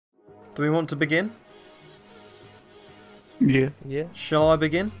Do we want to begin? Yeah. Yeah. Shall I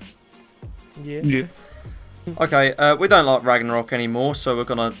begin? Yeah. Yeah. Okay, we don't like Ragnarok anymore, so we're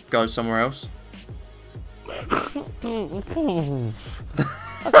gonna go somewhere else.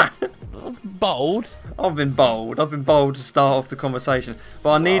 Bold. I've been bold. I've been bold to start off the conversation.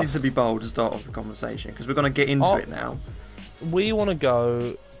 But I needed to be bold to start off the conversation, because we're gonna get into it now. We want to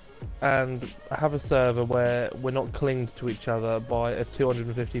go and have a server where we're not clinged to each other by a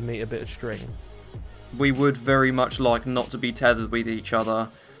 250-meter bit of string. We would very much like not to be tethered with each other,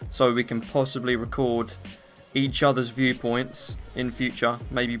 so we can possibly record each other's viewpoints in future.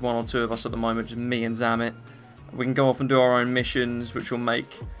 Maybe one or two of us at the moment, just me and Zamet. We can go off and do our own missions, which will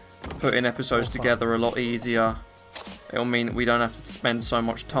make putting episodes together a lot easier. It'll mean that we don't have to spend so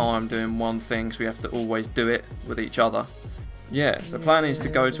much time doing one thing, so we have to always do it with each other. Yeah, the plan is to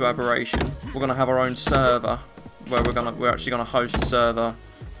go to Aberration. We're gonna have our own server where we're actually gonna host a server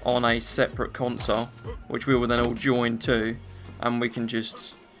on a separate console, which we will then all join to, and we can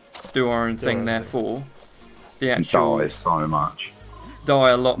just do our own thing. Therefore, the actual Die so much. Die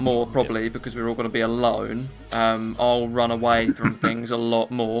a lot more probably because we're all going to be alone. I'll run away from things a lot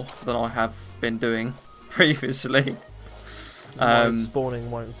more than I have been doing previously.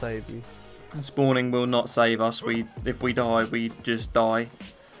 Spawning won't save you. Spawning will not save us. If we die, we just die.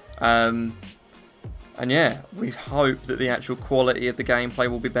 And yeah, we hope that the actual quality of the gameplay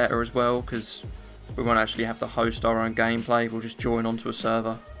will be better as well, because we won't actually have to host our own gameplay. We'll just join onto a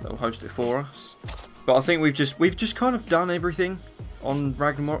server that will host it for us. But I think we've just kind of done everything on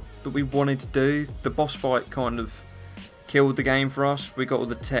Ragnarok that we wanted to do. The boss fight kind of killed the game for us. We got all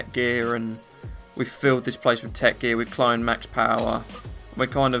the tech gear and we filled this place with tech gear. We cloned max power. We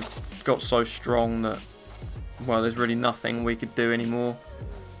kind of got so strong that, well, there's really nothing we could do anymore.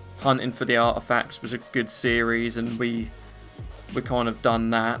 Hunting for the artifacts was a good series, and we kind of done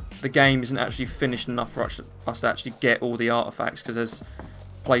that. The game isn't actually finished enough for us to actually get all the artifacts, because there's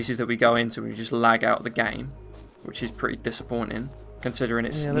places that we go into and we just lag out the game, which is pretty disappointing considering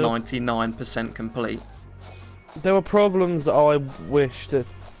it's 99% complete. There were problems that I wished that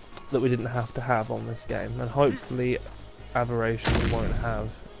we didn't have to have on this game, and hopefully Aberration won't have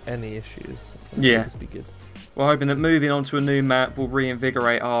any issues. Yeah. Be good. We're hoping that moving on to a new map will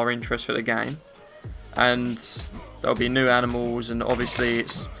reinvigorate our interest for the game, and there'll be new animals, and obviously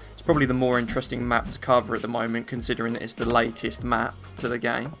it's probably the more interesting map to cover at the moment, considering that it's the latest map to the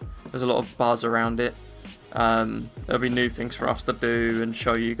game. There's a lot of buzz around it. There'll be new things for us to do and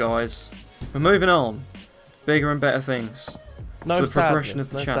show you guys. We're moving on. Bigger and better things. No for the progression of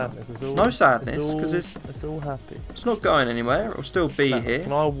the channel. No sadness, because it's all happy. It's not going anywhere. It'll still be here.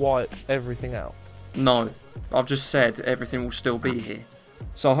 Can I wipe everything out? No. I've just said everything will still be here.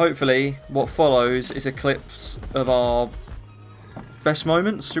 So hopefully what follows is a clips of our best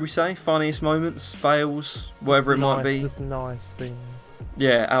moments, should we say? Funniest moments, fails, whatever it might be. Just nice things.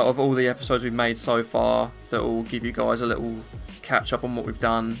 Yeah, out of all the episodes we've made so far, that will give you guys a little catch up on what we've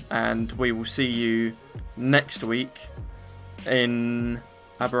done, and we will see you next week in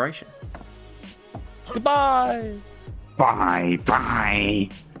Aberration. Goodbye! Bye, bye.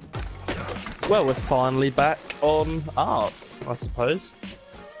 Well, we're finally back on ARK, I suppose.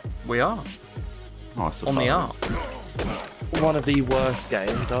 We are. I suppose. On the ARK. One of the worst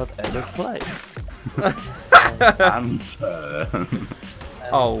games I've ever played. And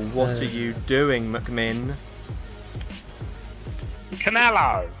Oh, what are you doing, McMinn?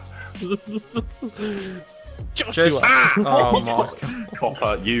 Canelo! Joshua! Oh my god.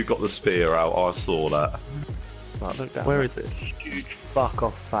 Copper, you got the spear out, I saw that. Right, look down. Where is it? Huge fuck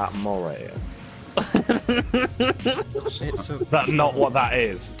off fat moray. It's a... That's not what that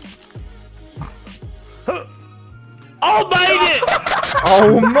is. Oh, made it!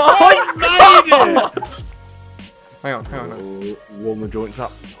 Oh my god! Hang on. Warm the joints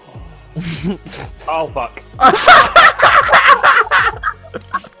up. Oh fuck.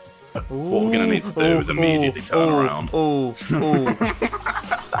 What we're gonna need to do is immediately turn around.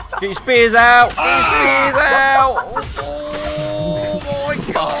 Get your spears out! Get your spears out! Oh my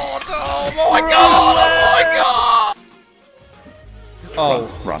god! Oh my god! Oh my god!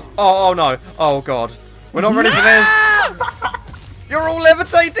 Oh. Run. Oh no! Oh god! We're not ready for this! You're all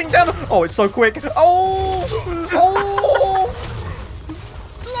levitating down! Oh, it's so quick! Oh! Oh!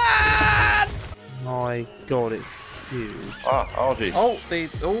 Lads! My god, it's huge. Ah, Argy. Oh,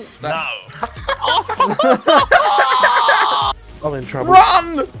 that... No! I'm in trouble.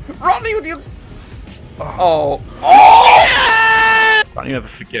 Run! Run, you... Oh. Oh! Don't you ever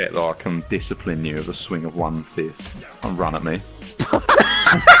forget that I can discipline you with a swing of one fist and run at me?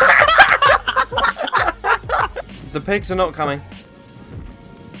 The pigs are not coming.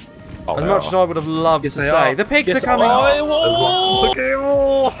 Oh, As much as I would have loved to say, the pigs are coming. Look at him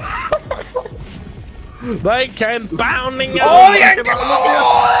all. They came bounding out. Oh, the angle!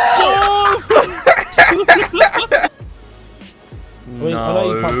 I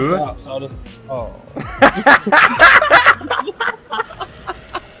know you can't No. pick up, so I'll just... Oh.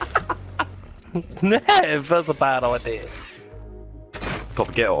 Nev, that's a bad idea. Got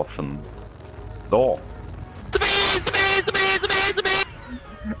to get off and... Oh. The bees! The bees! The bees! The bees! The bees!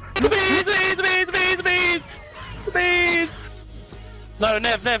 The bees! The bees! The bees! The bees! The bees! The bees! No,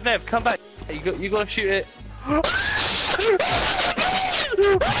 Nev, come back. You gotta shoot it.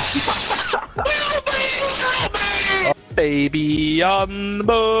 Baby on the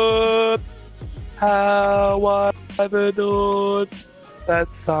boat, how I've adored that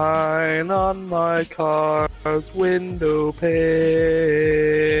sign on my car's window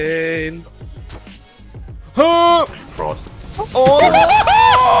pane. Huh! Christ. Oh!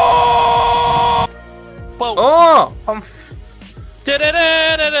 Well, Oh!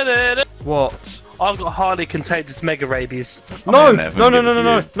 da-da-da-da-da-da. What? I've got highly contagious mega rabies. No! Nev, No! No! give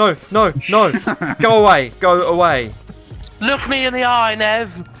No! it to No! you. No! No! No! Go away! Go away! Look me in the eye,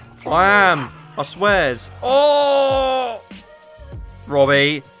 Nev. I am. I swears. Oh!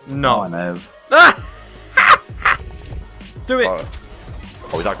 Robbie, Oh, no. Nev. Do it. Oh,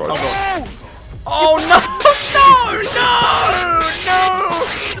 is that gross? Oh no! No!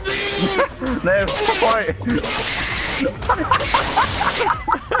 No! Nev, fight!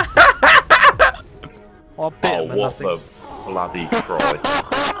 I bit Oh, him and what nothing. the bloody Christ.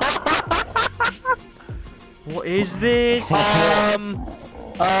 What is this?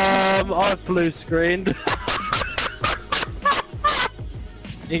 I blue screened.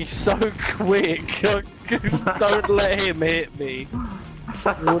 He's so quick. Don't let him hit me.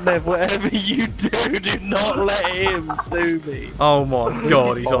 Nev, whatever you do not let him do me. Oh my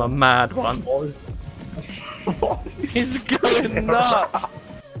god, he's on a mad one. He's going nuts.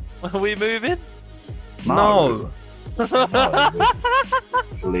 Are we moving? No.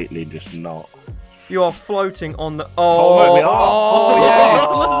 Completely just not. You are floating on the. Oh, we are.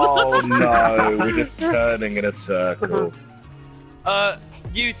 Oh, Oh no, we're just turning in a circle.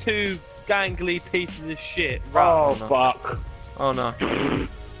 You two gangly pieces of shit. Oh no. fuck. Oh no.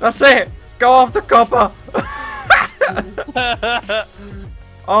 That's it! Go after Copper!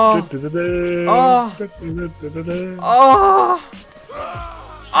 Oh! Oh! Oh!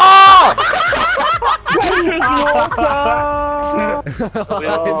 Oh!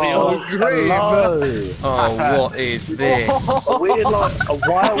 Oh, what is this? We're like,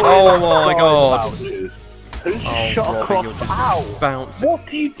 why are we Oh my god. Who's Oh, shot Robbie, across? you're Ow! bouncing. What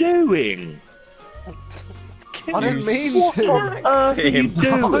are you doing? I didn't mean What to. on earth are you Him.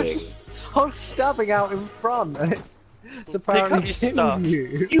 doing? I was stabbing out in front, and it's apparently your stuff. hitting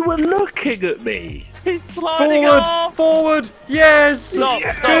you. You were looking at me. He's sliding Forward! off. Forward! Yes! Stop!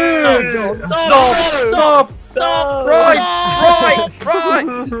 Good! Stop! Stop! Stop! Right! Right!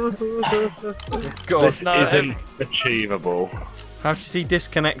 God. This No, isn't achievable. How does he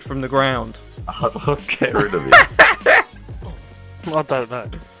disconnect from the ground? I'll get rid of you. I don't know.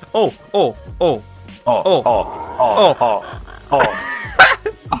 Oh! Oh! Oh! Oh, Oh. oh, oh.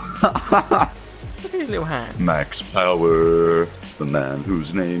 Look at his little hand. Max Power, the man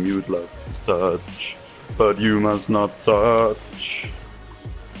whose name you'd love to touch, but you must not touch.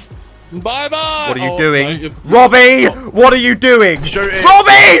 Bye bye. What are you doing? Robbie! What are you doing? Shoot it!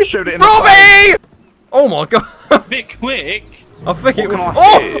 Robbie! Shoot it in the Robbie! Oh my god! Bit quick. I think it was. What can I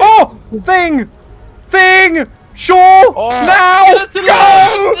Oh! hit? Oh! Thing! Thing! Sure! Now!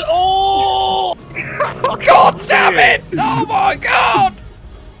 Go! Oh! God damn it! Oh my god!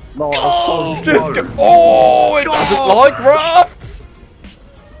 No, I'm so Just close. go. Oh! It doesn't like rafts!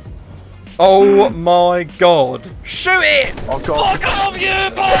 Oh my god. Shoot it! Oh god. Fuck off,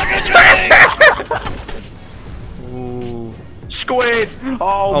 you fucking Ooh. Squid!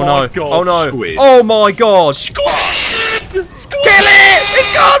 Oh, Oh my no. god. Oh no. Squid. Oh my god. Squid! Kill it!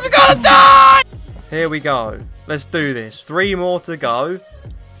 It's gonna die! Here we go. Let's do this. 3 more to go.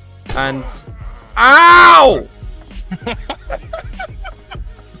 And... Ow!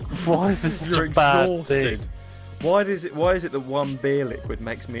 Why is this such You're a bad thing? exhausted. Why is it that 1 beer liquid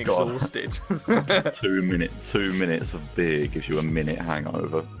makes me God. exhausted? 2 minutes of beer gives you a minute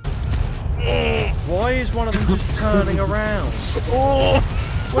hangover. Why is one of them just turning around?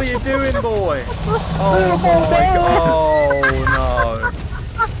 What are you doing, boy? Oh my god. Oh no.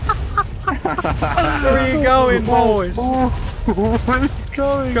 Where are you going, boys?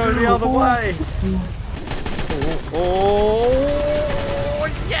 Go the other way. Oh,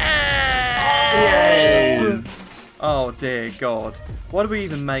 yeah! Yes. Oh dear God. Why do we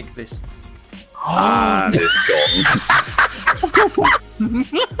even make this? And it's gone.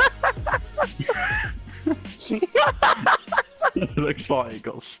 It looks like it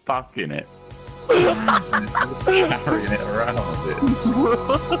got stuck in it. It's just carrying it around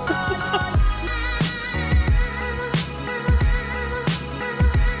it.